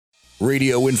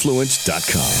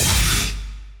RadioInfluence.com.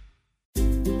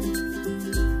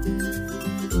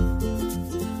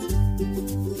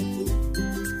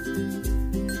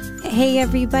 Hey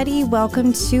everybody,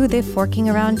 welcome to the Forking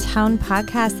Around Town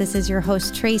podcast. This is your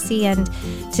host Tracy, and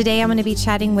today I'm going to be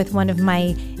chatting with one of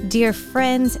my dear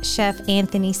friends, Chef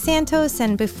Anthony Santos.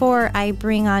 And before I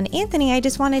bring on Anthony, I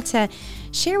just wanted to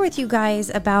share with you guys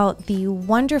about the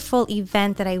wonderful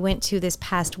event that I went to this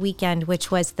past weekend,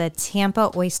 which was the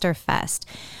Tampa Oyster Fest.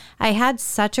 I had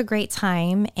such a great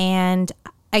time, and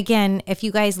again, if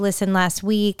you guys listened last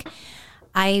week,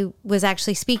 I was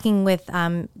actually speaking with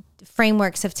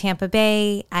Frameworks of Tampa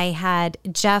Bay. I had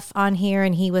Jeff on here,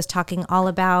 and he was talking all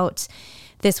about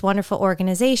this wonderful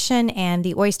organization and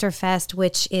the Oyster Fest,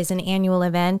 which is an annual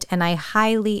event. And I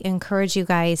highly encourage you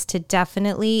guys to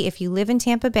definitely, if you live in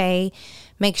Tampa Bay,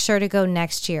 make sure to go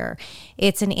next year.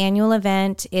 It's an annual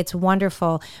event. It's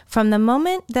wonderful. From the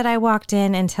moment that I walked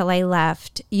in until I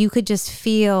left, you could just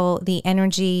feel the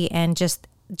energy and just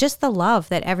the love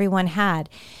that everyone had.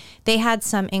 They had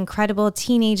some incredible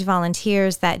teenage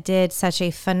volunteers that did such a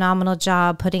phenomenal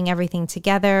job putting everything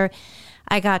together.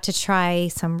 I got to try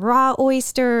some raw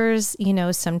oysters,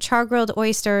 some char-grilled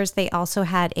oysters. They also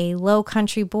had a low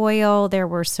country boil. There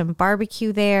were some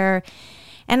barbecue there.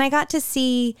 And I got to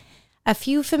see a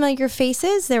few familiar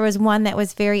faces. There was one that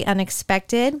was very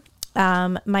unexpected.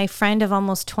 My friend of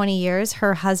almost 20 years,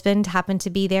 her husband happened to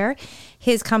be there.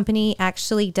 His company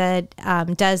actually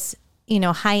does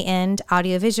high-end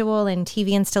audiovisual and TV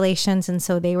installations. And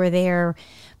so they were there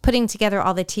putting together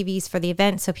all the TVs for the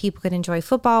event so people could enjoy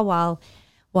football while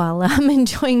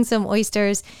enjoying some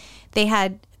oysters. They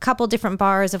had a couple different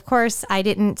bars. Of course, I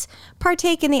didn't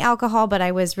partake in the alcohol, but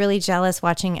I was really jealous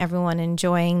watching everyone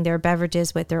enjoying their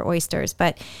beverages with their oysters.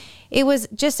 But it was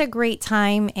just a great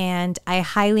time, and I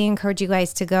highly encourage you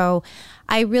guys to go.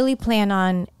 I really plan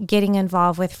on getting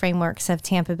involved with Frameworks of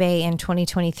Tampa Bay in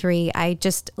 2023. I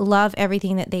just love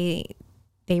everything that they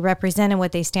represent and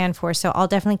what they stand for. So I'll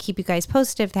definitely keep you guys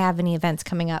posted if they have any events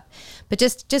coming up. But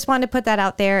just wanted to put that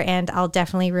out there, and I'll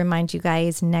definitely remind you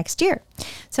guys next year.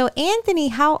 So Anthony,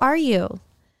 how are you?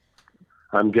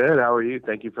 I'm good. How are you?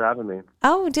 Thank you for having me.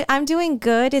 Oh, I'm doing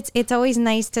good. It's always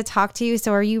nice to talk to you.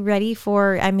 So are you ready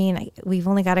for, we've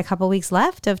only got a couple weeks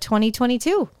left of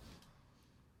 2022.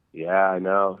 Yeah, I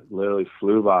know. Literally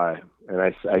flew by. And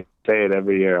I say it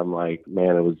every year. I'm like,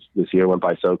 man, this year went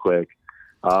by so quick.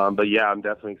 But yeah, I'm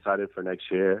definitely excited for next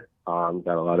year. Got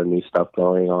a lot of new stuff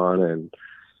going on, and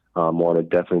want to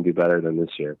definitely do better than this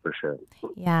year for sure.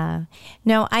 Yeah.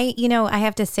 No, I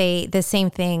have to say the same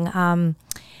thing.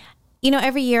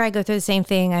 Every year I go through the same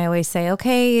thing. I always say,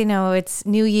 okay, it's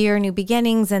new year, new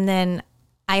beginnings. And then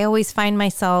I always find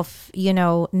myself,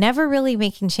 never really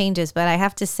making changes. But I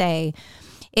have to say,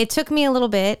 it took me a little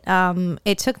bit.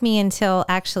 It took me until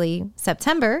actually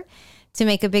September to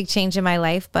make a big change in my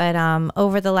life. But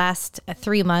over the last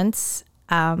 3 months,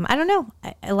 I don't know.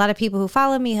 A lot of people who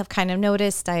follow me have kind of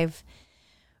noticed I've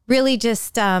really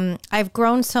just, I've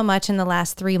grown so much in the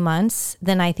last 3 months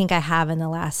than I think I have in the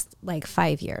last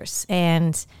 5 years.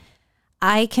 And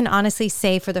I can honestly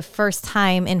say for the first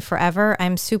time in forever,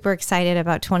 I'm super excited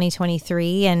about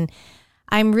 2023. And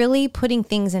I'm really putting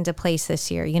things into place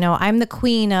this year. I'm the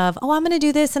queen of, I'm going to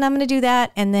do this and I'm going to do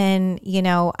that. And then,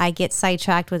 I get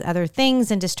sidetracked with other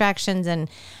things and distractions. And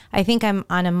I think I'm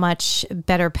on a much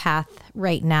better path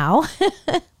right now.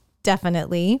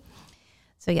 Definitely.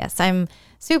 So yes, I'm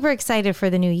super excited for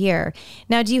the new year.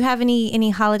 Now, do you have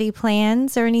any holiday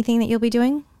plans or anything that you'll be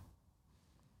doing?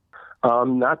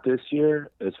 Not this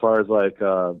year. As far as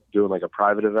doing a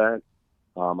private event,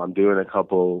 I'm doing a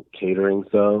couple caterings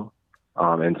though.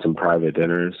 And some private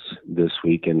dinners this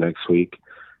week and next week.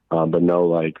 But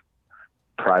no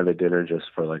private dinner just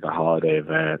for a holiday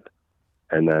event.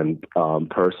 And then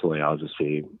personally, I'll just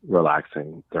be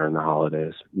relaxing during the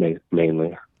holidays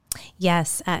mainly.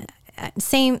 Yes.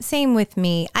 Same with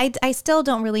me. I still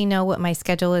don't really know what my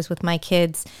schedule is with my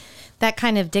kids. That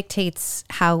kind of dictates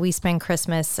how we spend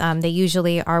Christmas. They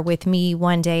usually are with me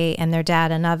one day and their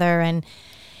dad another. And,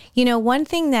 one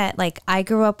thing that I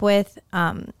grew up with,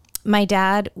 my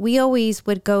dad, we always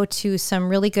would go to some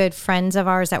really good friends of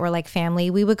ours that were like family.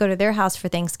 We would go to their house for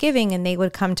Thanksgiving and they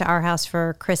would come to our house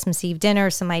for Christmas Eve dinner.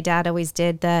 So my dad always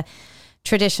did the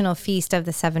traditional feast of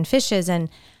the 7 fishes. And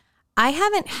I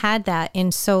haven't had that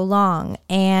in so long.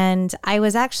 And I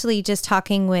was actually just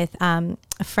talking with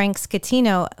Frank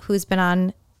Scatino, who's been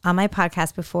on my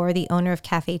podcast before, the owner of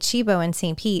Cafe Chibo in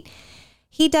St. Pete.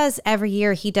 He does every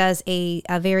year, he does a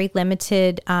very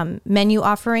limited menu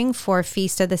offering for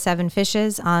Feast of the 7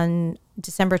 Fishes on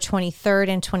December 23rd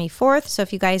and 24th. So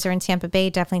if you guys are in Tampa Bay,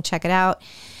 definitely check it out.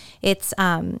 It's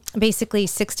basically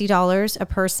 $60 a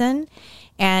person,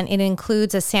 and it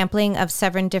includes a sampling of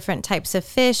 7 different types of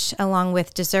fish along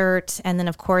with dessert. And then,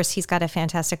 of course, he's got a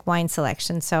fantastic wine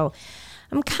selection. So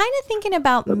I'm kind of thinking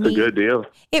about That's a good deal.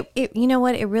 It you know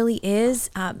what? It really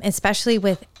is, especially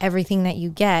with everything that you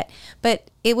get. But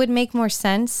it would make more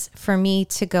sense for me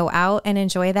to go out and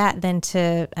enjoy that than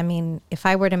to, I mean, if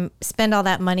I were to spend all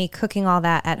that money cooking all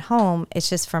that at home, it's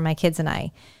just for my kids and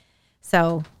I.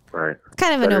 So Right.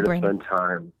 kind of a Better to no-brainer. spend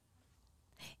time.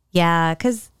 Yeah,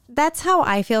 because that's how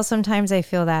I feel. Sometimes I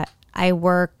feel that I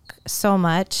work so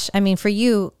much. I mean, for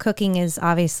you, cooking is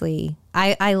obviously,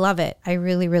 I love it. I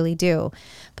really, really do.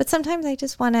 But sometimes I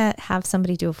just want to have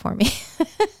somebody do it for me.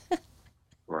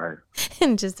 Right.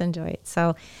 And just enjoy it.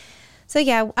 So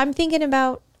yeah, I'm thinking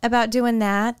about doing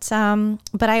that.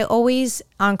 But I always,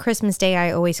 on Christmas Day,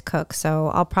 I always cook. So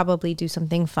I'll probably do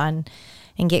something fun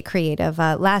and get creative.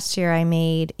 Last year I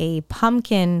made a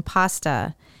pumpkin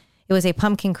pasta. It was a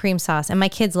pumpkin cream sauce, and my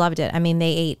kids loved it. I mean,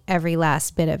 they ate every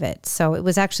last bit of it. So it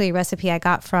was actually a recipe I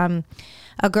got from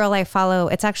a girl I follow.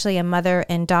 It's actually a mother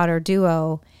and daughter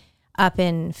duo up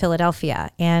in Philadelphia,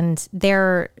 and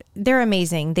they're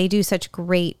amazing. They do such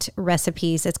great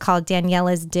recipes. It's called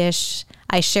Daniela's Dish.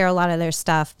 I share a lot of their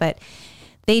stuff, but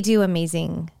they do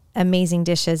amazing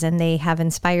dishes, and they have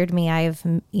inspired me.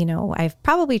 I've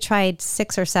probably tried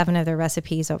 6 or 7 of their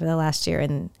recipes over the last year,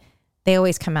 and they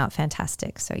always come out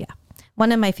fantastic. So yeah,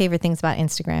 one of my favorite things about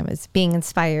Instagram is being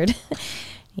inspired.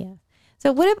 Yeah.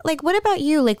 So what about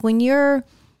you? Like when you're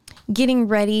getting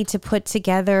ready to put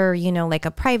together, like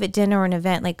a private dinner or an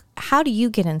event, like how do you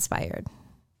get inspired?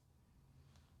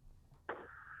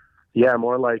 Yeah,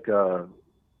 more like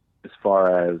as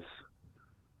far as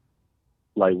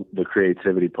like the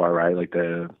creativity part, right?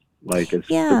 It's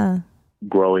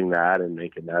growing that and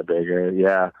making that bigger.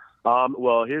 Yeah.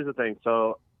 Well, here's the thing.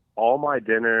 So all my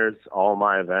dinners, all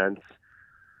my events,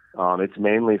 it's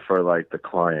mainly for like the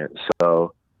client.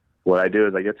 So what I do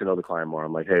is I get to know the client more.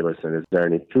 I'm like, hey, listen, is there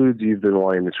any foods you've been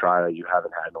wanting to try that you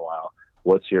haven't had in a while?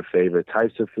 What's your favorite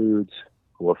types of foods?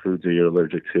 What foods are you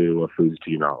allergic to? What foods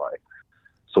do you not like?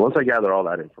 So once I gather all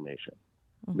that information,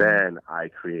 then I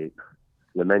create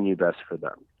the menu best for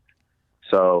them.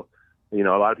 So, a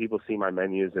lot of people see my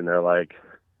menus and they're like,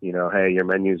 hey, your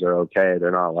menus are okay.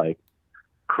 They're not like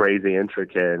crazy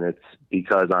intricate, and it's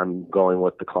because I'm going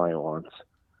what the client wants.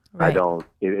 Right.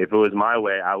 If it was my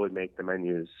way, I would make the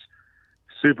menus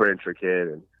super intricate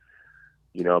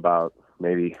and, about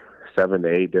maybe 7 to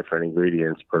 8 different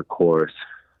ingredients per course.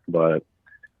 But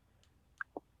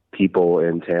people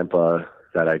in Tampa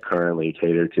that I currently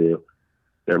cater to,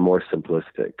 they're more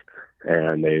simplistic,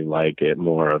 and they like it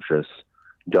more of just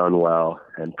done well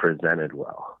and presented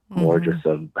well, more just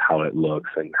of how it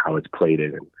looks and how it's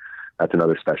plated. And that's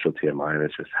another specialty of mine.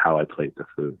 It's just how I plate the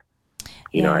food.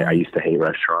 I used to hate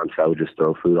restaurants. I would just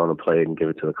throw food on a plate and give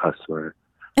it to the customer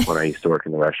when I used to work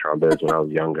in the restaurant biz when I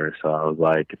was younger. So I was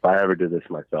like, if I ever did this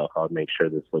myself, I would make sure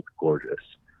this looked gorgeous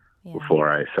before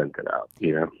I sent it out,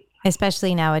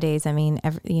 Especially nowadays. I mean,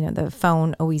 the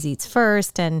phone always eats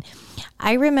first. And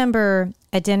I remember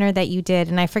a dinner that you did,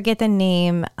 and I forget the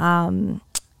name,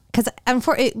 because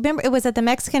remember it was at the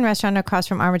Mexican restaurant across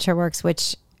from Armature Works,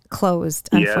 which closed,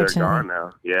 unfortunately. Yeah, they're gone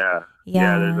now.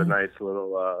 Yeah, there's a nice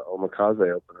little omakase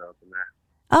opener up in there.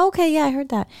 Oh, okay, yeah, I heard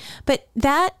that. But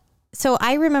so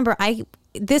I remember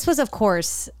this was, of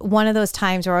course, one of those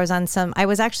times where I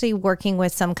was actually working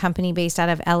with some company based out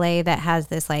of LA that has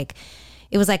this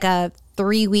it was like a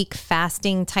 3-week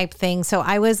fasting type thing. So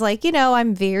I was like,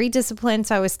 I'm very disciplined.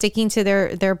 So I was sticking to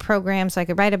their program so I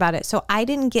could write about it. So I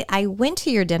went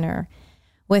to your dinner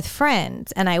with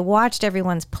friends and I watched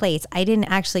everyone's plates. I didn't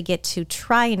actually get to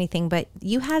try anything, but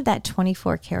you had that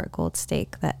 24 karat gold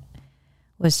steak that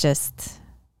was just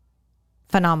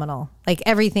phenomenal. Like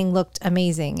everything looked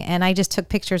amazing. And I just took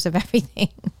pictures of everything.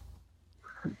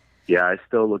 Yeah, I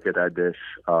still look at that dish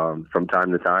from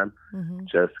time to time,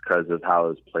 just because of how it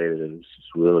was plated. It was just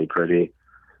really pretty.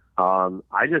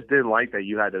 I just didn't like that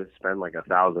you had to spend like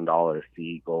 $1,000 to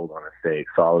eat gold on a steak.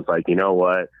 So I was like, you know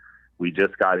what? We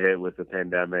just got hit with the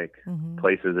pandemic.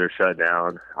 Places are shut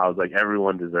down. I was like,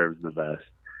 everyone deserves the best,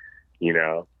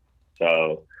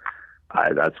 So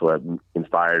that's what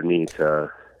inspired me to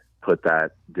put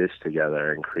that dish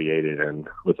together and create it. And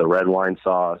with a red wine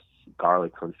sauce,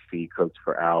 garlic confit cooked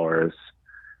for hours,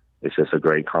 it's just a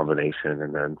great combination.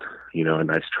 And then, a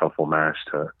nice truffle mash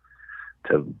to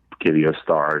give you a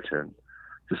starch and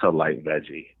just a light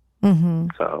veggie.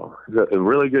 So it's a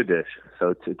really good dish.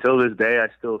 So till this day, I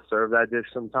still serve that dish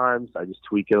sometimes. I just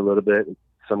tweak it a little bit.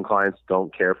 Some clients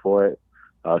don't care for it.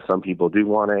 Some people do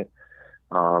want it.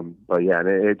 But yeah,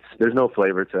 and there's no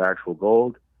flavor to actual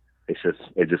gold. It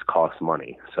just costs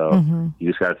money. So you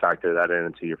just got to factor that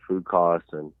into your food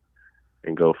costs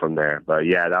and go from there. But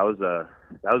yeah, that was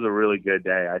a really good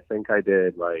day. I think I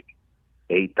did like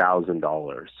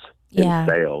 $8,000 in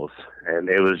sales, and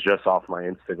it was just off my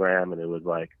Instagram, and it was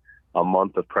like a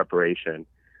month of preparation.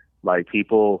 Like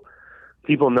people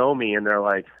know me and they're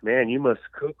like, man, you must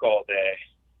cook all day.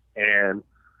 And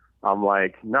I'm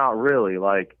like, not really.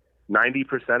 Like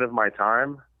 90% of my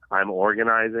time I'm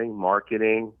organizing,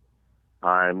 marketing.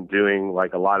 I'm doing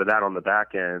like a lot of that on the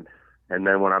back end. And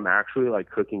then when I'm actually like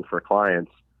cooking for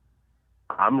clients,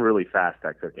 I'm really fast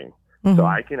at cooking. So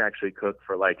I can actually cook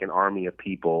for like an army of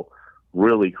people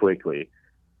really quickly.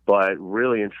 But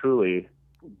really and truly,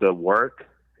 the work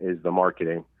is the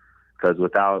marketing. Because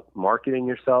without marketing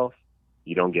yourself,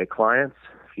 you don't get clients.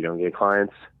 If you don't get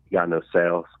clients, you got no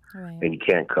sales, and you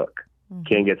can't cook.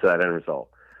 Can't get to that end result.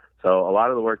 So a lot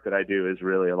of the work that I do is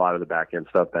really a lot of the back end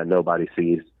stuff that nobody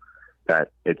sees,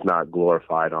 that it's not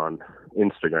glorified on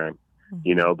Instagram,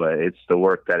 but it's the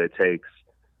work that it takes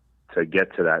to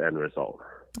get to that end result.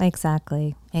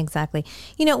 Exactly.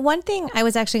 One thing I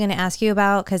was actually going to ask you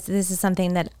about, because this is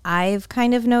something that I've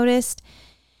kind of noticed,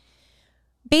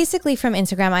 basically from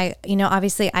Instagram,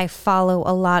 obviously I follow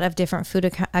a lot of different food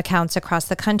accounts across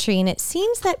the country, and it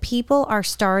seems that people are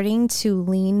starting to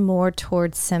lean more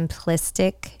towards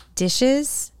simplistic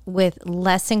dishes with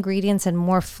less ingredients and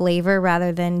more flavor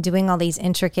rather than doing all these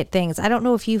intricate things. I don't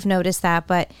know if you've noticed that,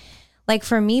 but like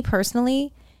for me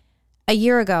personally, a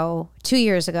year ago, 2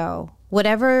 years ago,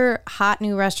 whatever hot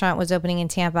new restaurant was opening in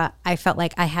Tampa, I felt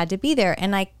like I had to be there.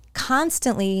 And I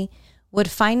constantly would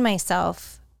find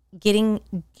myself getting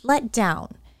let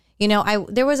down.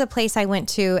 There was a place I went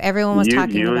to, everyone was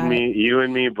talking about it. You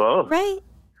and me both. Right?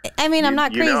 I mean, I'm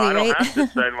not crazy, I don't right? have to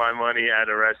spend my money at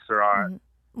a restaurant.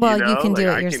 Well, you can do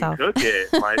it yourself. I can cook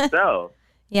it myself.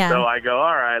 Yeah. So I go,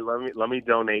 all right, let me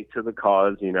donate to the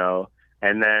cause,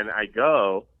 and then I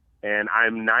go, and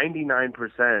I'm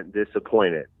 99%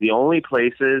 disappointed. The only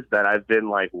places that I've been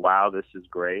like, wow, this is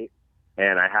great,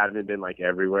 and I haven't been like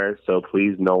everywhere, so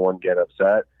please no one get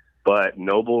upset, but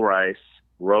Noble Rice,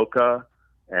 Roca,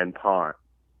 and Pont,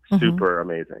 super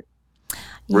amazing.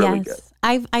 Really good.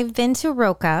 I've been to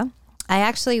Roca. I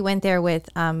actually went there with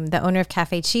the owner of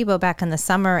Cafe Chibo back in the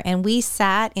summer, and we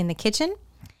sat in the kitchen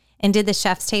and did the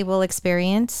chef's table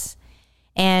experience.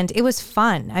 And it was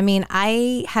fun. I mean,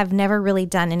 I have never really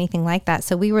done anything like that.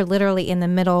 So we were literally in the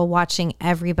middle watching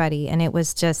everybody. And it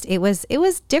was just, it was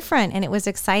different and it was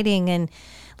exciting. And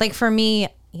like for me,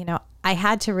 I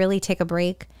had to really take a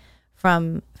break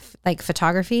from like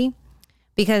photography,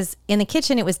 because in the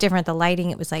kitchen, it was different. The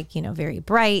lighting, it was like, very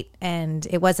bright, and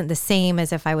it wasn't the same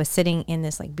as if I was sitting in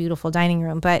this like beautiful dining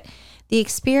room. But the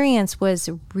experience was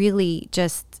really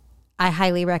just, I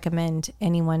highly recommend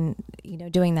anyone,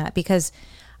 doing that, because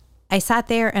I sat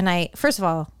there and first of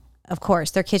all, of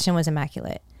course, their kitchen was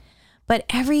immaculate, but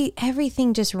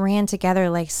everything just ran together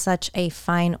like such a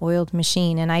fine oiled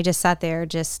machine. And I just sat there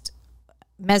just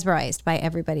mesmerized by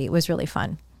everybody. It was really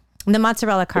fun. And the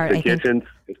mozzarella cart, the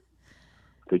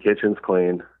kitchen's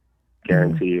clean.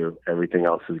 Guarantee you everything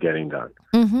else is getting done.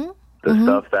 The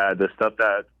stuff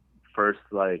that first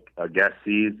like a guest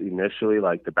sees initially,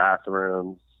 like the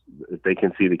bathrooms, if they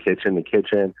can see the kitchen,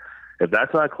 if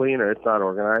that's not clean or it's not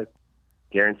organized,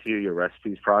 guarantee you your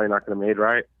recipe's probably not going to be made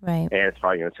right. Right. And it's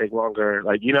probably going to take longer.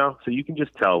 Like, so you can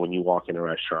just tell when you walk in a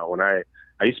restaurant. When I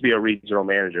used to be a regional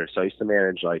manager, so I used to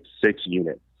manage like 6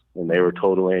 units, and they were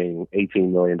totaling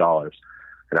 $18 million.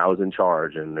 And I was in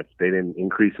charge. And if they didn't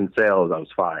increase in sales, I was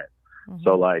fired.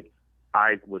 So like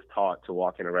I was taught to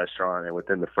walk in a restaurant, and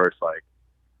within the first like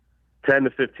 10 to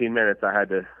 15 minutes, I had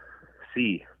to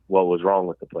see what was wrong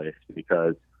with the place,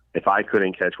 because if I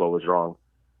couldn't catch what was wrong,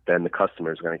 then the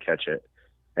customer is going to catch it,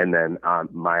 and then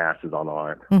my ass is on the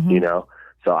line,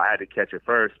 So I had to catch it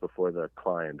first before the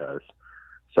client does.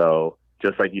 So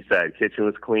just like you said, kitchen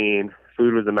was clean,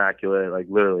 food was immaculate. Like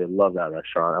literally, I love that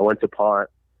restaurant. I went to Pont.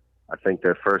 I think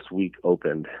their first week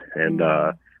opened, and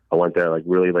I went there like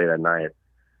really late at night,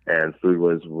 and food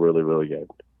was really, really good.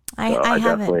 I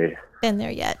haven't been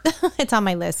there yet. It's on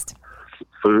my list.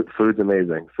 Food's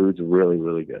amazing. Food's really,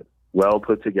 really good. Well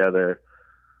put together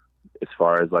as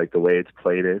far as like the way it's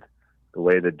plated, the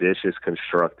way the dish is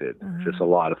constructed. Just a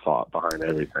lot of thought behind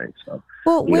everything. So,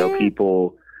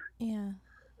 people. Yeah.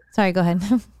 Sorry, go ahead.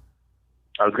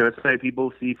 I was going to say,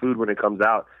 people see food when it comes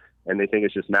out and they think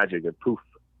it's just magic and poof.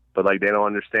 But like, they don't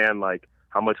understand like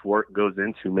how much work goes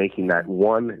into making that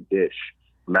one dish.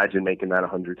 Imagine making that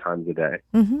 100 times a day,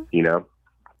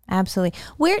 Absolutely.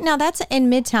 Where now that's in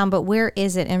Midtown, but where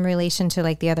is it in relation to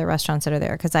like the other restaurants that are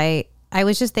there? Because I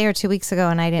was just there 2 weeks ago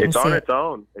and I didn't It's see on it. its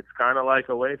own. It's kind of like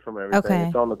away from everything. Okay.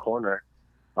 It's on the corner.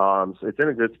 So it's in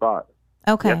a good spot.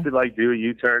 Okay. You have to like do a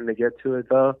U-turn to get to it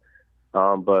though.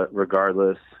 But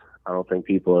regardless, I don't think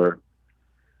people are,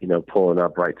 pulling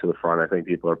up right to the front. I think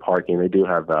people are parking. They do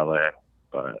have valet,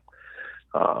 but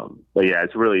yeah,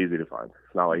 it's really easy to find.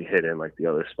 It's not like hidden like the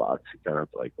other spots. You kind of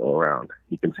like go around.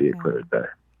 You can see it clearly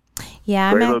there.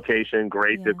 Yeah. Great location,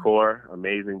 great decor,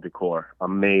 amazing decor.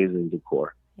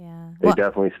 Yeah. They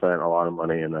definitely spent a lot of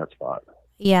money in that spot.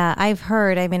 Yeah, I've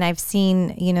heard. I mean, I've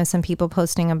seen, some people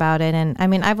posting about it. And I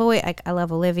mean, I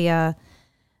love Olivia,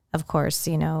 of course,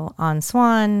 on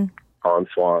Swan. On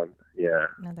Swan, yeah.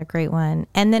 Another great one.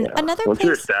 And then another Once place.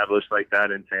 you're established like that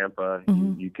in Tampa,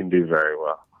 you can do very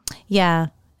well. Yeah,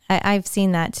 I've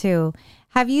seen that too.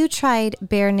 Have you tried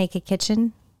Bare Naked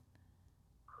Kitchen?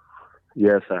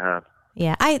 Yes, I have.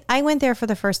 Yeah, I went there for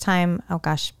the first time, oh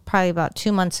gosh, probably about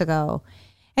 2 months ago.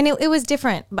 And it was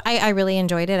different, but I really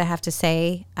enjoyed it, I have to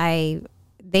say.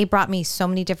 They brought me so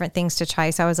many different things to try,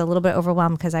 so I was a little bit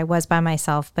overwhelmed because I was by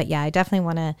myself. But yeah, I definitely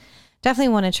want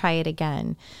to try it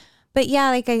again. But yeah,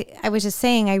 like I was just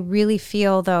saying, I really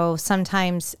feel though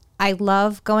sometimes I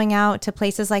love going out to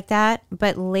places like that,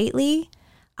 but lately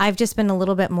I've just been a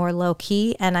little bit more low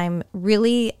key, and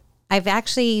I've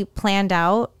actually planned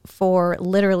out for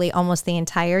literally almost the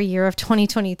entire year of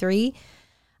 2023.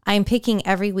 I'm picking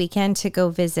every weekend to go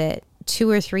visit 2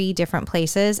 or 3 different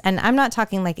places. And I'm not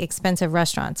talking like expensive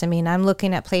restaurants. I mean, I'm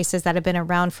looking at places that have been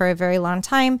around for a very long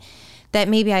time that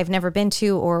maybe I've never been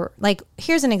to, or like,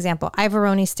 here's an example,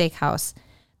 Ivoroni Steakhouse.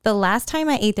 The last time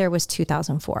I ate there was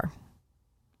 2004.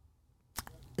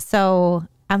 So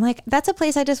I'm like, that's a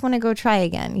place I just want to go try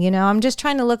again. I'm just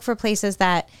trying to look for places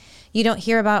that you don't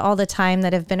hear about all the time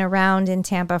that have been around in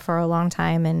Tampa for a long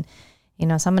time. And, so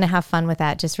I'm going to have fun with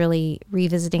that. Just really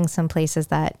revisiting some places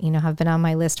that, have been on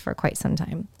my list for quite some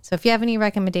time. So if you have any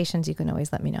recommendations, you can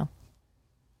always let me know.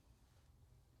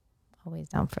 Always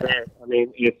down for that. I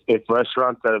mean, if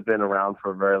restaurants that have been around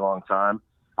for a very long time,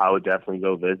 I would definitely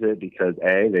go visit because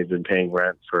they've been paying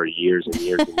rent for years and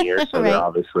years and years. So Right. They're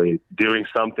obviously doing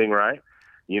something right,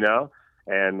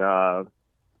 and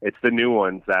it's the new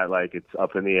ones that like, it's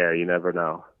up in the air. You never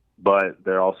know, but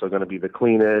they're also going to be the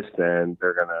cleanest, and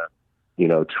they're going to,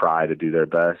 try to do their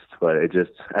best. But it just,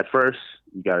 at first,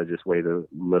 you got to just wait a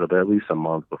little bit, at least a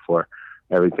month before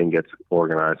everything gets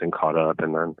organized and caught up.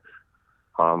 And then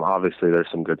obviously there's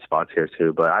some good spots here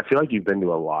too, but I feel like you've been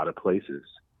to a lot of places.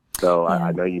 So yeah.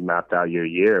 I know you mapped out your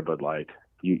year, but like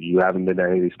you haven't been to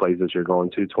any of these places you're going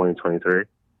to 2023?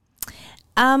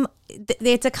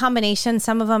 It's a combination.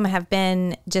 Some of them have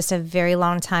been just a very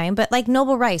long time, but like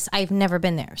Noble Rice, I've never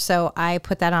been there. So I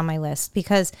put that on my list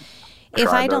because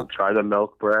try the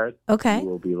milk bread. Okay. You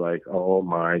will be like, oh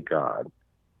my God.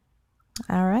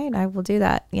 All right. I will do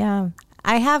that. Yeah.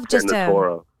 I have just and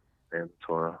the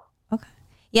Toro. Okay.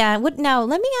 Yeah. Now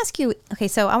let me ask you. Okay.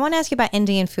 So I want to ask you about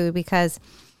Indian food because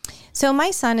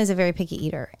my son is a very picky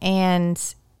eater, and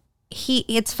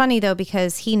it's funny though,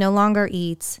 because he no longer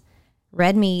eats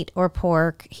red meat or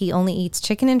pork. He only eats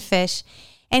chicken and fish.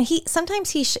 And sometimes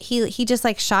he just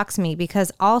like shocks me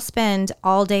because I'll spend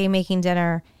all day making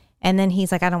dinner and then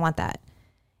he's like, I don't want that.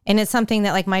 And it's something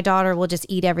that like my daughter will just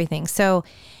eat everything. So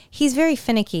he's very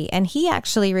finicky, and he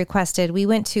actually requested, we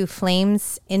went to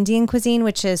Flames Indian Cuisine,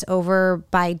 which is over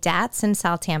by Dats in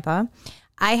South Tampa.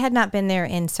 I had not been there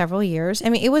in several years. I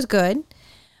mean, it was good,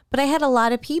 but I had a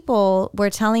lot of people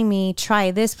were telling me, try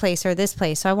this place or this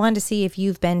place. So I wanted to see if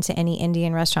you've been to any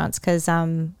Indian restaurants because,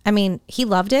 he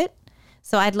loved it.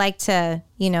 So I'd like to,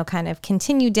 kind of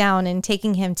continue down and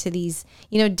taking him to these,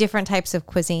 different types of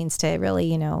cuisines to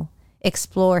really,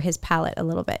 explore his palate a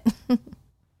little bit.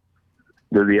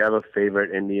 Does he have a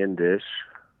favorite Indian dish?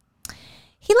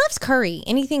 He loves curry,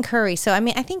 anything curry. So, I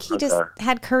think he just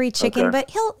had curry chicken,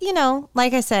 but he'll,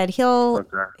 like I said, he'll Have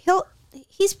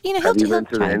you been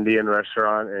to try. the Indian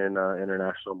restaurant in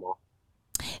International Mall?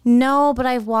 No, but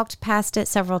I've walked past it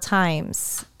several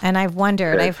times and I've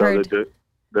wondered, I've heard.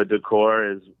 The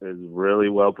decor is really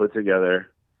well put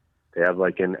together. They have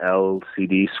like an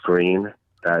LCD screen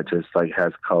that just like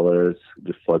has colors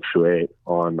just fluctuate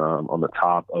on the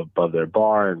top above their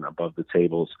bar and above the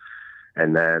tables.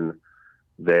 And then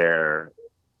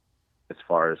as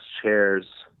far as chairs,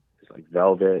 it's like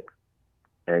velvet,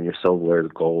 and your silverware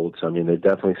is gold. So, they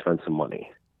definitely spent some money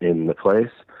in the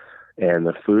place. And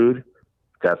the food,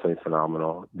 definitely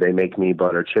phenomenal. They make me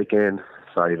butter chicken.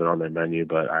 It's not even on their menu,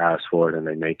 but I asked for it and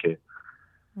they make it.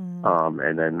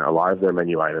 And then a lot of their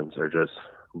menu items are just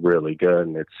really good,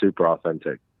 and it's super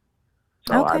authentic.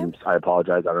 So Okay. I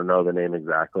apologize. I don't know the name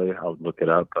exactly. I'll look it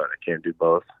up, but I can't do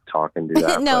both. Talk and do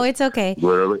that. No, But it's okay.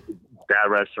 literally, that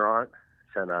restaurant,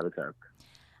 10 out of 10.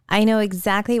 I know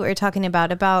exactly what you're talking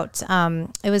about.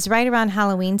 It was right around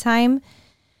Halloween time.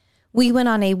 We went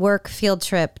on a work field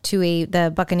trip to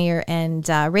the Buccaneer and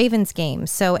Ravens game.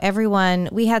 So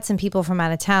we had some people from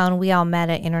out of town. We all met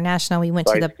at International. We went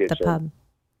Spice to the Kitchen. pub.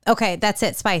 Okay, that's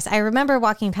it, Spice. I remember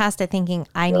walking past it thinking,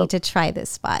 I need to try this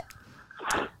spot.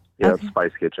 Yeah, Okay.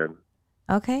 Spice Kitchen.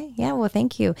 Okay. Yeah. Well,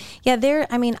 thank you. Yeah.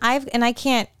 I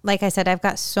can't, like I said, I've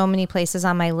got so many places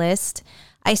on my list.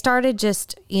 I started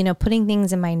just, putting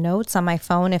things in my notes on my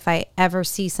phone. If I ever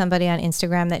see somebody on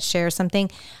Instagram that shares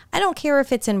something, I don't care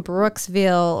if it's in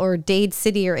Brooksville or Dade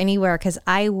City or anywhere, because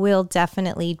I will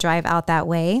definitely drive out that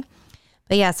way.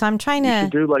 But yeah, so I'm trying to. You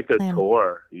should do like a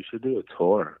tour. You should do a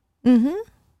tour. Mm-hmm.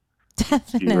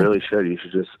 Definitely. You really should. You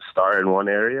should just start in one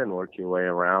area and work your way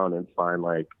around and find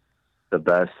like the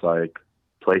best like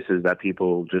places that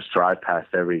people just drive past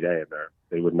every day.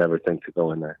 They would never think to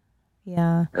go in there.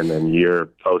 Yeah. And then you're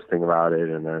posting about it,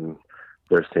 and then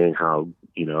they're seeing how,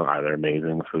 either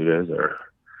amazing the food is, or,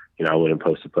 I wouldn't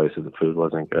post a place if the food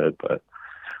wasn't good, but,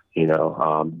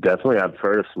 definitely I've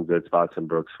heard of some good spots in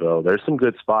Brooksville. There's some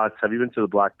good spots. Have you been to the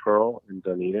Black Pearl in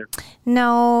Dunedin?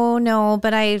 No,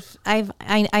 but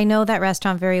I know that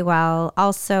restaurant very well.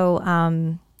 Also,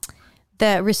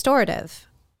 the Restorative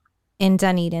in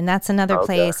Dunedin. That's another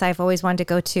place I've always wanted to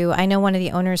go to. I know one of the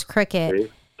owners, Cricket.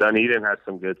 See? Dunedin has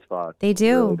some good spots. They do.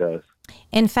 It really does.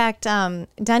 In fact,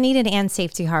 Dunedin and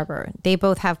Safety Harbor, they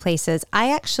both have places.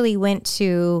 I actually went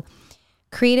to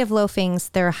Creative Loafing's,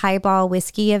 their highball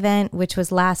whiskey event, which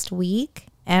was last week.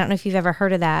 I don't know if you've ever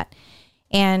heard of that.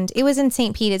 And it was in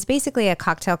St. Pete. It's basically a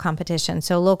cocktail competition.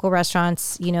 So local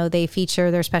restaurants, they feature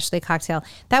their specialty cocktail.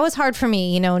 That was hard for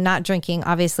me, not drinking,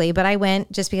 obviously. But I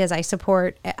went just because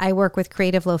I work with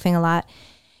Creative Loafing a lot.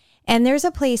 And there's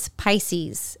a place,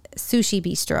 Pisces Sushi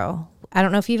Bistro. I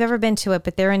don't know if you've ever been to it,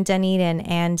 but they're in Dunedin.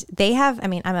 And they have,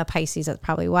 I'm a Pisces, that's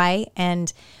probably why.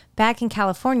 And back in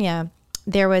California,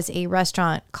 there was a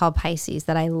restaurant called Pisces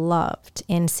that I loved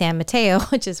in San Mateo,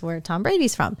 which is where Tom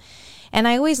Brady's from. And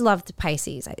I always loved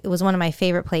Pisces. It was one of my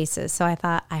favorite places. So I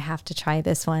thought, I have to try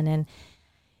this one. And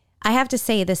I have to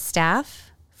say, the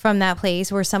staff from that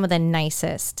place were some of the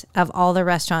nicest of all the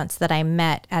restaurants that I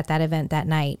met at that event that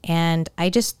night. And I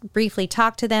just briefly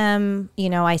talked to them.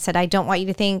 I said, I don't want you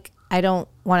to think I don't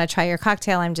want to try your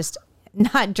cocktail. I'm just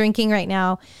not drinking right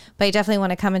now, but I definitely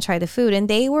want to come and try the food. And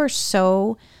they were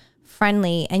so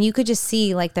friendly, and you could just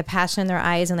see like the passion in their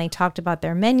eyes. And they talked about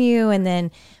their menu. And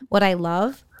then what I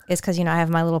love is, because, I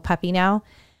have my little puppy now.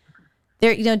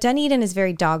 Dunedin is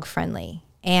very dog friendly.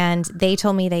 And they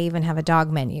told me they even have a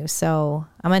dog menu. So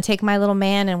I'm going to take my little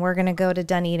man and we're going to go to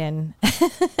Dunedin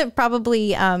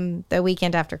probably the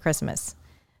weekend after Christmas.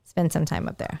 Spend some time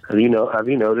up there. Have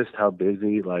you noticed how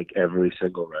busy like every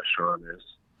single restaurant is?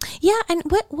 Yeah. And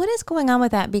what is going on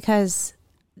with that? Because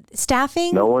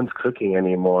staffing? No one's cooking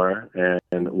anymore.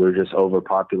 And we're just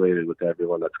overpopulated with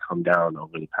everyone that's come down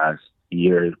over the past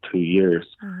year, 2 years.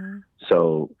 Mm-hmm.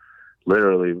 So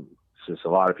literally it's just a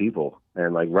lot of people.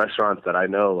 And like restaurants that I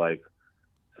know, like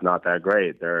it's not that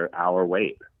great. They're hour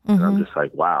wait. Mm-hmm. And I'm just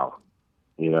like, wow,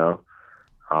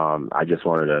 I just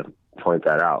wanted to point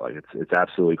that out. Like it's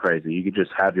absolutely crazy. You could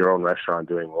just have your own restaurant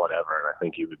doing whatever, and I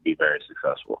think you would be very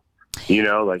successful.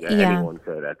 Anyone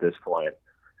could at this point.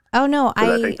 Oh no,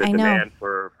 I think the demand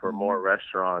know. for more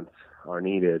restaurants are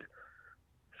needed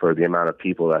for the amount of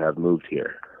people that have moved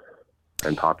here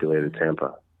and populated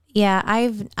Tampa. Yeah,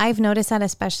 I've noticed that,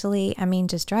 especially,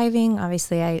 just driving.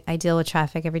 Obviously, I deal with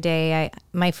traffic every day.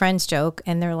 My friends joke,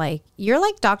 and they're like, you're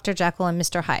like Dr. Jekyll and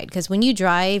Mr. Hyde, because when you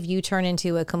drive, you turn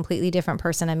into a completely different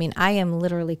person. I am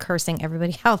literally cursing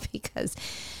everybody out because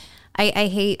I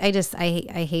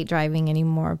hate driving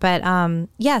anymore. But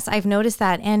yes, I've noticed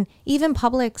that. And even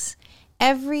Publix,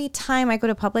 every time I go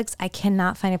to Publix, I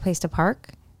cannot find a place to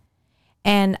park.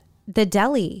 And the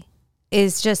deli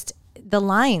is just the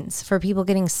lines for people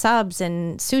getting subs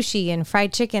and sushi and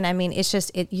fried chicken. It's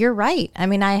just, you're right.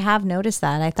 I have noticed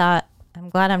that. I thought, I'm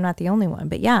glad I'm not the only one,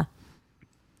 but yeah,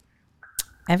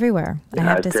 everywhere. Yeah, I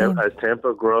have to say. As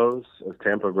Tampa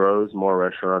grows, more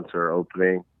restaurants are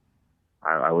opening.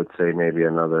 I would say maybe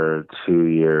another 2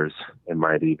 years, it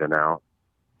might even out.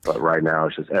 But right now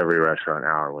it's just every restaurant,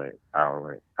 hour wait.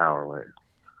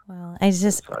 Well,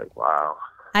 it's like, wow.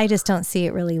 I just don't see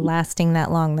it really lasting that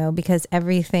long, though, because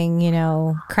everything,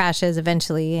 crashes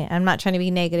eventually. I'm not trying to be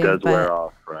negative, it does but wear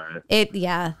off,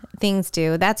 right? Things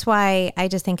do. That's why I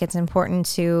just think it's important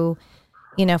to,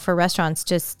 for restaurants,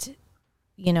 just,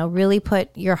 really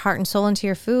put your heart and soul into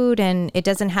your food, and it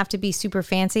doesn't have to be super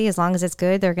fancy. As long as it's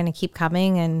good, they're going to keep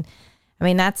coming. And I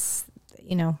mean, that's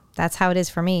how it is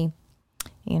for me,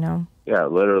 Yeah,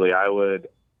 literally, I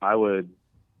would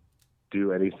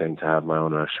do anything to have my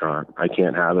own restaurant. I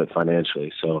can't have it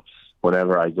financially. So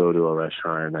whenever I go to a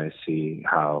restaurant and I see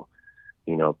how,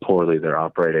 poorly they're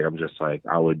operating, I'm just like,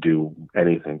 I would do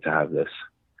anything to have this.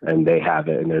 And they have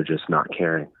it and they're just not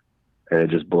caring. And it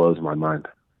just blows my mind.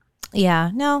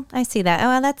 Yeah, no, I see that.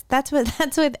 Oh, that's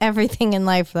with everything in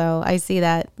life, though. I see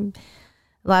that a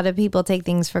lot of people take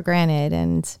things for granted,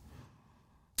 and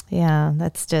yeah,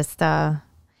 that's just.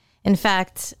 In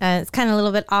fact, it's kind of a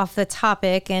little bit off the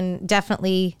topic, and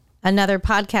definitely another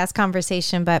podcast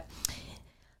conversation. But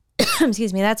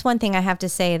excuse me, that's one thing I have to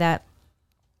say, that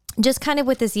just kind of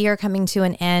with this year coming to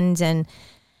an end, and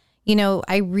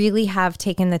I really have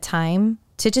taken the time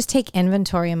to just take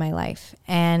inventory in my life.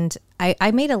 And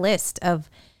I made a list of,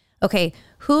 okay,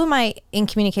 who am I in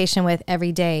communication with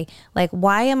every day? Like,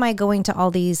 why am I going to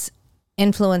all these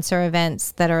influencer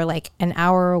events that are like an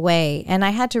hour away? And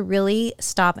I had to really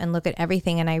stop and look at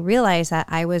everything. And I realized that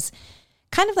I was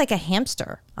kind of like a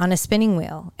hamster on a spinning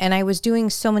wheel. And I was doing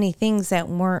so many things that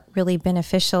weren't really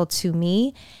beneficial to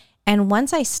me. And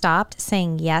once I stopped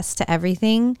saying yes to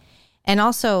everything, and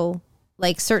also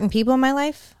like certain people in my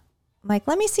life, like,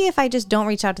 let me see if I just don't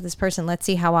reach out to this person. Let's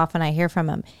see how often I hear from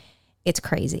them. It's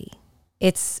crazy.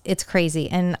 It's crazy.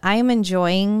 And I'm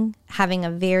enjoying having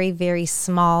a very, very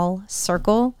small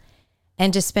circle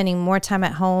and just spending more time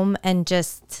at home and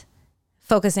just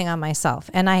focusing on myself.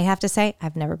 And I have to say,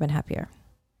 I've never been happier.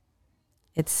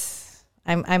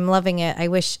 I'm loving it. I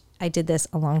wish I did this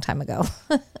a long time ago.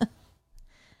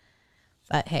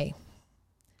 But hey,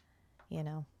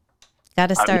 got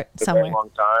to start somewhere. A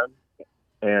long time.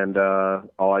 And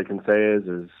all I can say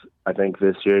is I think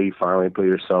this year you finally put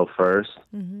yourself first,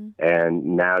 and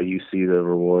now you see the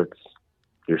rewards.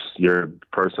 Your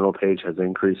personal page has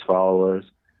increased followers.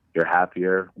 You're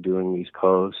happier doing these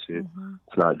posts. It's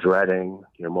not dreading.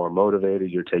 You're more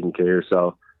motivated. You're taking care of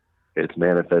yourself. It's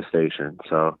manifestation.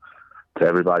 So to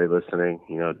everybody listening,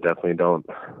 definitely don't,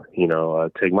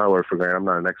 take my word for granted. I'm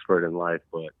not an expert in life,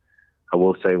 but I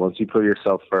will say, once you put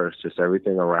yourself first, just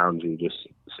everything around you just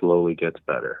slowly gets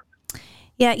better.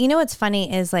 Yeah. What's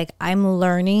funny is, like, I'm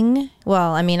learning.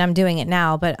 Well, I mean, I'm doing it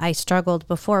now, but I struggled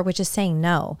before, which is saying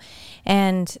no.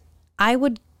 And I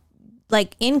would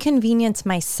like inconvenience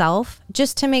myself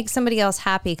just to make somebody else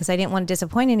happy, because I didn't want to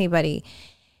disappoint anybody.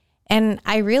 And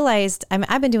I realized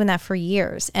I've been doing that for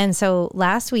years. And so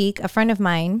last week, a friend of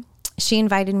mine, she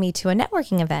invited me to a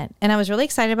networking event, and I was really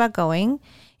excited about going.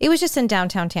 It was just in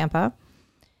downtown Tampa.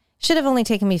 Should have only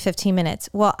taken me 15 minutes.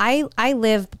 Well, I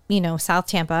live, South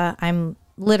Tampa. I'm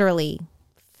literally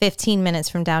 15 minutes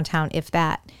from downtown, if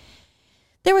that.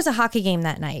 There was a hockey game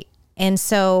that night. And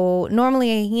so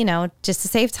normally, just to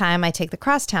save time, I take the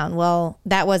crosstown. Well,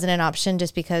 that wasn't an option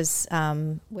just because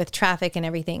with traffic and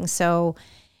everything. So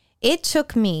it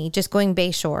took me, just going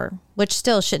Bayshore, which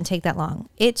still shouldn't take that long.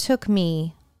 It took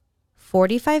me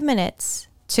 45 minutes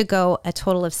to go a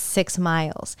total of 6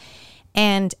 miles.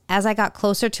 And as I got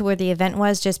closer to where the event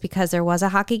was, just because there was a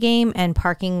hockey game and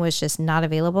parking was just not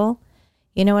available,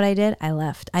 you know what I did? I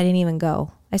left. I didn't even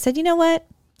go. I said, you know what?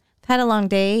 I've had a long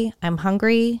day. I'm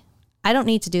hungry. I don't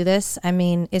need to do this. I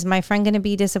mean, is my friend going to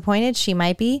be disappointed? She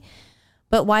might be.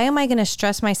 But why am I going to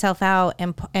stress myself out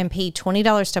and pay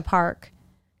 $20 to park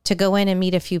to go in and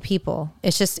meet a few people?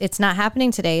 It's not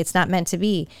happening today. It's not meant to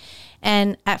be.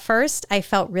 And at first I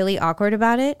felt really awkward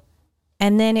about it.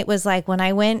 And then it was like when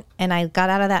I went and I got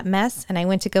out of that mess and I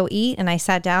went to go eat and I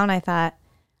sat down, I thought,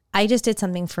 I just did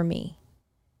something for me.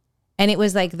 And it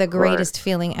was like the greatest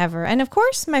feeling ever. And of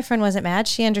course my friend wasn't mad.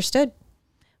 She understood.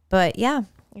 But yeah,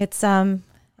 it's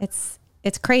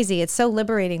crazy. It's so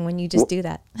liberating when you just do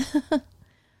that.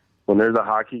 When there's a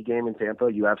hockey game in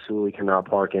Tampa, you absolutely cannot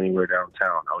park anywhere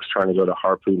downtown. I was trying to go to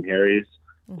Harpoon Harry's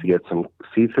to get some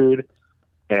seafood,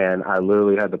 and I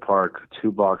literally had to park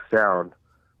 2 blocks down.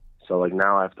 So like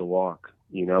now I have to walk,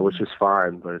 which is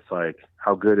fine, but it's like,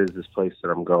 how good is this place that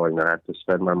I'm going that I have to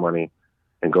spend my money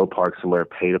and go park somewhere,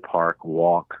 pay to park,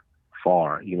 walk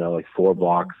far, like 4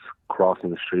 blocks crossing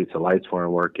the streets. The lights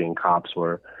weren't working. Cops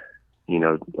were,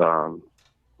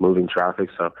 moving traffic.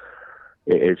 So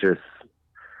it just,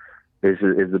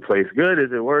 is the place good?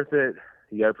 Is it worth it?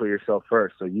 You got to put yourself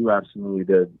first. So you absolutely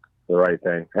did the right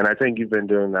thing. And I think you've been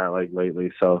doing that like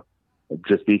lately. So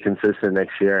just be consistent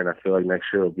next year. And I feel like next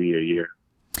year will be a year.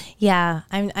 Yeah,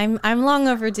 I'm long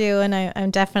overdue, and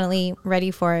I'm definitely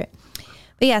ready for it.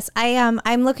 But yes,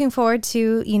 I'm looking forward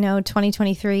to,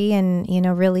 2023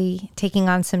 and, really taking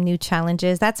on some new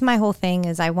challenges. That's my whole thing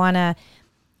is I want to,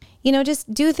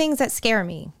 just do things that scare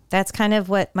me. That's kind of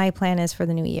what my plan is for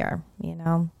the new year.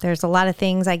 There's a lot of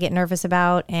things I get nervous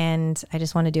about and I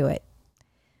just want to do it.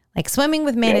 Like swimming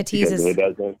with manatees is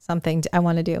something I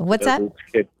want to do. What's that?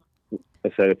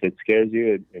 I said if it scares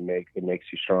you, it makes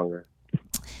you stronger.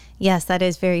 Yes, that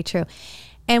is very true.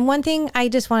 And one thing I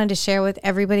just wanted to share with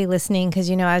everybody listening, because,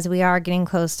 as we are getting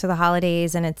close to the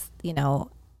holidays and it's,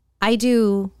 I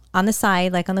do on the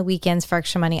side, like on the weekends for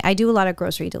extra money, I do a lot of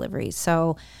grocery deliveries.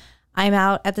 So I'm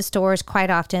out at the stores quite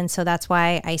often. So that's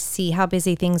why I see how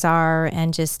busy things are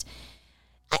and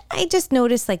I just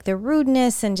notice like the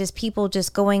rudeness and just people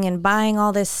just going and buying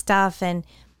all this stuff. And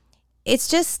it's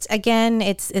just, again,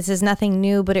 this is nothing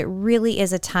new, but it really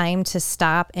is a time to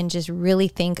stop and just really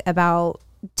think about,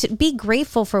 to be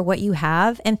grateful for what you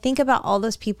have and think about all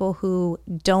those people who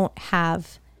don't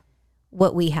have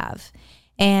what we have.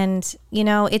 And,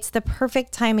 it's the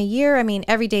perfect time of year. I mean,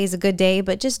 every day is a good day,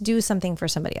 but just do something for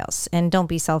somebody else and don't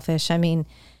be selfish. I mean,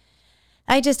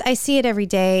 I see it every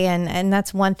day. And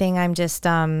that's one thing I'm just,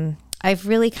 I've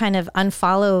really kind of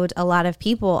unfollowed a lot of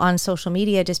people on social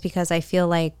media just because I feel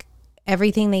like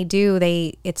everything they do,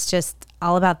 it's just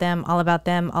all about them, all about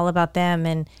them, all about them.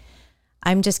 And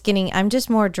I'm just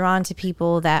more drawn to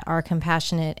people that are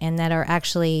compassionate and that are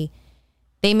actually,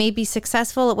 they may be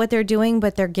successful at what they're doing,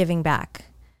 but they're giving back.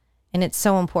 And it's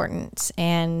so important.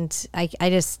 And I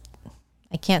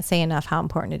can't say enough how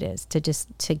important it is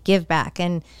to give back.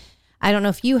 And I don't know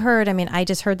if you heard, I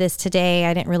just heard this today.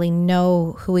 I didn't really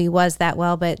know who he was that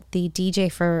well, but the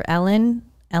DJ for Ellen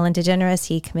DeGeneres,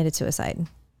 he committed suicide.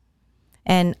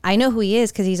 And I know who he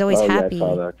is because he's always happy. Yeah, I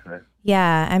saw that today.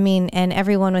 Yeah, and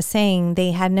everyone was saying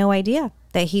they had no idea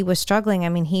that he was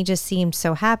struggling. he just seemed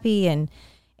so happy and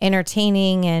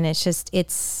entertaining, and it's just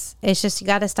you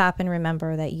got to stop and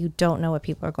remember that you don't know what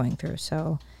people are going through.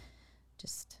 So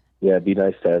just be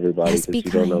nice to everybody because you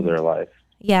don't know their life.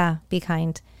 Yeah, be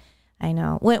kind. I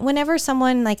know. Whenever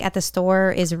someone like at the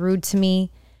store is rude to me,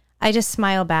 I just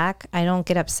smile back. I don't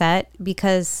get upset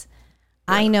because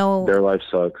I know their life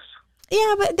sucks.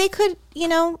 Yeah, but they could,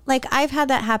 like I've had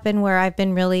that happen where I've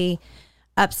been really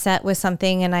upset with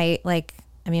something and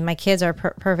my kids are a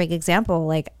perfect example.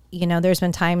 Like, there's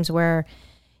been times where,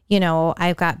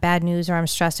 I've got bad news or I'm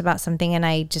stressed about something and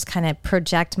I just kind of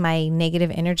project my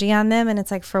negative energy on them. And it's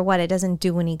like, for what? It doesn't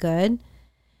do any good.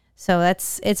 So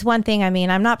it's one thing.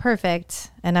 I'm not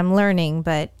perfect and I'm learning,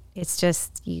 but it's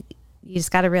just, you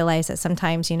just got to realize that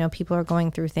sometimes, people are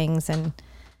going through things and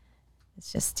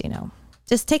it's just,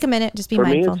 just take a minute, just be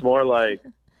mindful.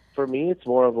 For me, it's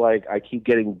more of like I keep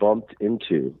getting bumped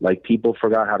into, like people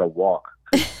forgot how to walk.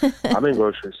 I'm in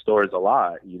grocery stores a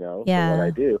lot, for what I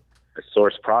do. I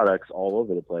source products all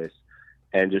over the place.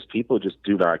 And just people just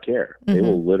do not care. Mm-hmm. They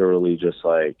will literally just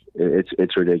like,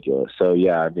 it's ridiculous. So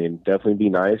yeah, definitely be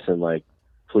nice and like,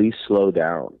 please slow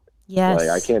down. Yes. Like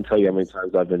I can't tell you how many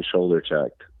times I've been shoulder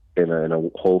checked in a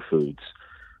Whole Foods.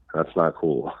 That's not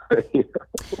cool.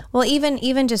 Well,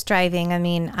 even just driving.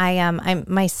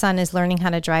 My son is learning how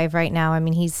to drive right now.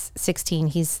 He's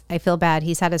 16. I feel bad.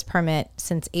 He's had his permit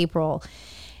since April.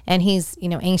 And he's,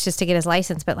 anxious to get his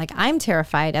license. But like, I'm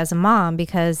terrified as a mom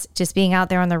because just being out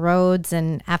there on the roads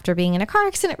and after being in a car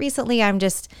accident recently, I'm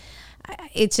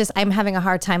having a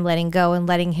hard time letting go and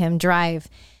letting him drive.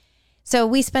 So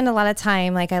we spend a lot of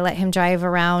time, like I let him drive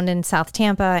around in South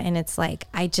Tampa and it's like,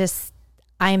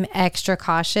 I'm extra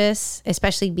cautious,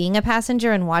 especially being a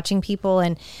passenger and watching people.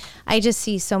 And I just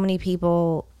see so many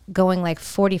people going like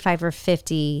 45 or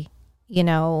 50, in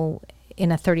a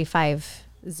 35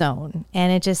 zone.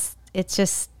 And it's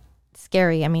just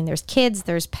scary. There's kids,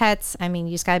 there's pets. You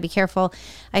just got to be careful.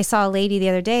 I saw a lady the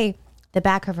other day, the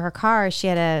back of her car, she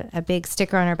had a big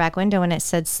sticker on her back window and it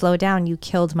said, "Slow down, you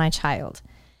killed my child."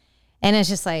 And it's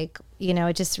just like,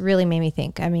 it just really made me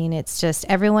think. It's just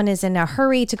everyone is in a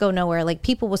hurry to go nowhere. Like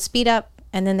people will speed up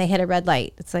and then they hit a red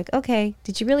light. It's like, okay,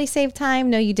 did you really save time?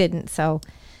 No, you didn't. So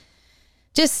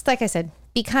just like I said,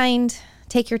 be kind,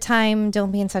 take your time.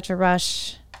 Don't be in such a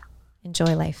rush.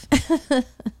 Enjoy life.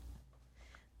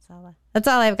 That's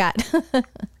all I've got. Well,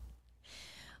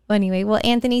 anyway,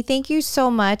 Anthony, thank you so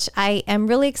much. I am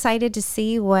really excited to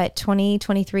see what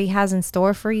 2023 has in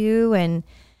store for you. And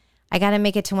I got to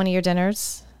make it to one of your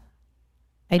dinners.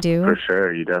 I do. For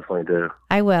sure. You definitely do.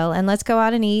 I will. And let's go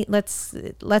out and eat. Let's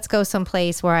go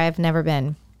someplace where I've never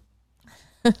been.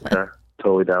 Okay.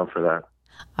 Totally down for that.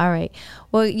 All right.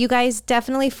 Well, you guys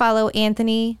definitely follow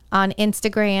Anthony on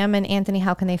Instagram. And Anthony,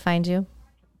 how can they find you?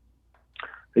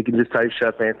 You can just type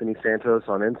Chef Anthony Santos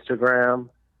on Instagram.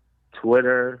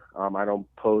 Twitter, I don't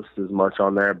post as much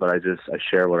on there, but I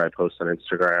share what I post on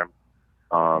Instagram.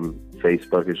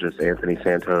 Facebook is just Anthony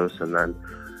Santos, and then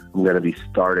I'm going to be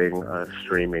starting a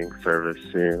streaming service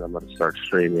soon. I'm going to start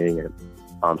streaming, and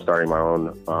I'm starting my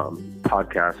own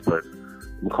podcast, but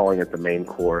I'm calling it The Main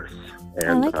Course.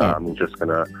 And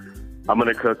I'm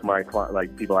going to cook my,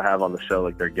 like, people I have on the show,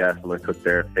 like their guests, I'm going to cook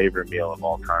their favorite meal of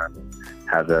all time and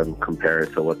have them compare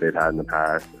it to what they've had in the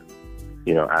past.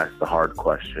 You know, ask the hard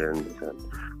questions and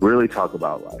really talk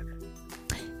about life.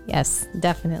 Yes,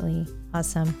 definitely.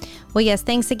 Awesome. Well, yes,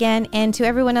 thanks again. And to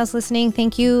everyone else listening,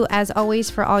 thank you as always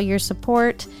for all your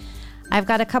support. I've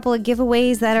got a couple of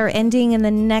giveaways that are ending in the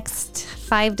next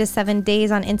 5 to 7 days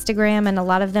on Instagram, and a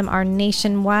lot of them are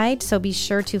nationwide. So be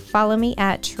sure to follow me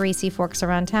at Tracy Forks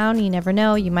Around Town. You never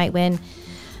know, you might win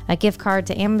a gift card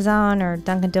to Amazon or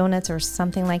Dunkin' Donuts or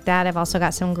something like that. I've also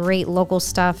got some great local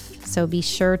stuff, so be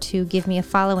sure to give me a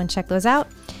follow and check those out.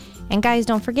 And guys,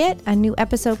 don't forget, a new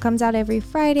episode comes out every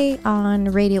Friday on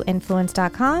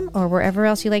radioinfluence.com or wherever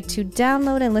else you like to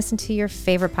download and listen to your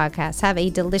favorite podcasts. Have a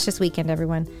delicious weekend,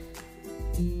 everyone.